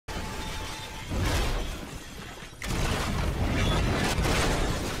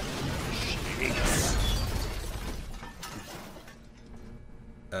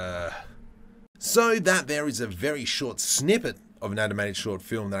So that there is a very short snippet of an animated short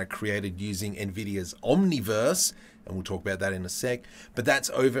film that I created using Nvidia's Omniverse, and we'll talk about that in a sec. But that's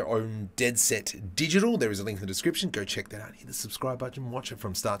over on Dead Set Digital. There is a link in the description. Go check that out. Hit the subscribe button. Watch it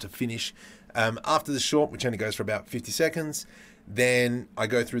from start to finish. After the short, which only goes for about 50 seconds, then I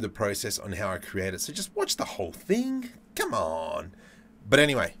go through the process on how I create it. So just watch the whole thing. Come on. But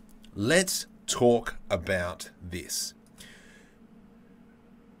anyway, let's talk about this.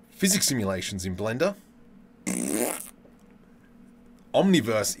 Physics simulations in Blender.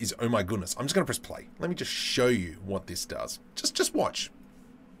 Omniverse is, oh my goodness. I'm just going to press play. Let me just show you what this does. Just watch.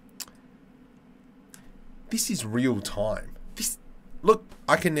 This is real time. Look,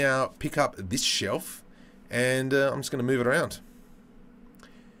 I can now pick up this shelf and I'm just going to move it around.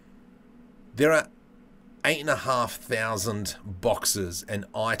 There are 8,500 boxes and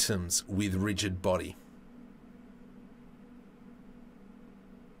items with rigid body.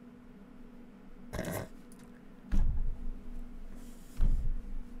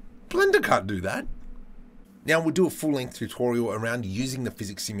 Blender can't do that. Now we'll do a full-length tutorial around using the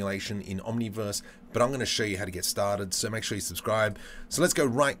physics simulation in Omniverse, but I'm going to show you how to get started, so make sure you subscribe. So let's go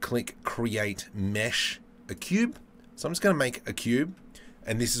right-click, create mesh, a cube. So I'm just going to make a cube,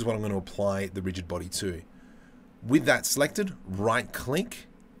 and this is what I'm going to apply the rigid body to. With that selected, right-click,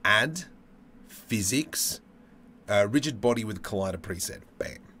 add, physics, rigid body with collider preset.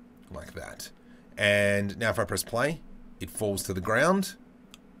 Bam, like that. And now if I press play, it falls to the ground.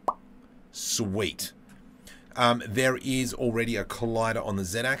 Sweet. There is already a collider on the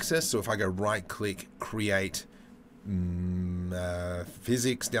Z-axis, so if I go right-click, create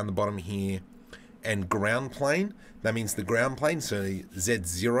physics down the bottom here, and ground plane, that means the ground plane, so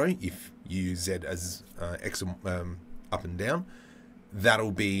Z0, if you use Z as X up and down,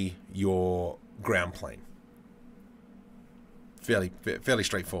 that'll be your ground plane. Fairly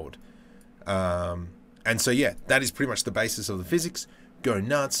straightforward. And so yeah, that is pretty much the basis of the physics. Go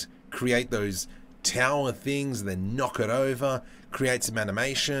nuts, create those tower things, then knock it over, create some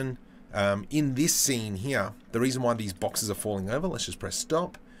animation. In this scene here, the reason why these boxes are falling over, let's just press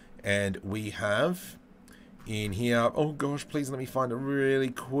stop, and we have in here, oh gosh, please let me find a really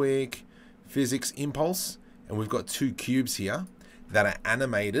quick physics impulse, and we've got two cubes here that are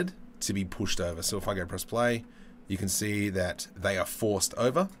animated to be pushed over. So if I go press play, you can see that they are forced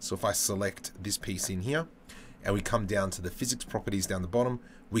over. So if I select this piece in here, and we come down to the physics properties down the bottom,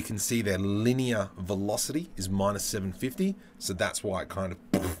 we can see their linear velocity is -750. So that's why it kind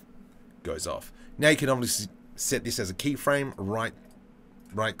of goes off. Now you can obviously set this as a keyframe,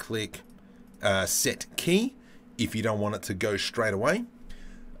 right click, set key, if you don't want it to go straight away,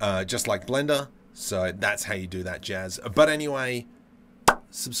 just like Blender. So that's how you do that jazz. But anyway,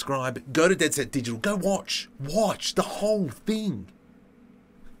 subscribe, go to Dead Set Digital, go watch the whole thing.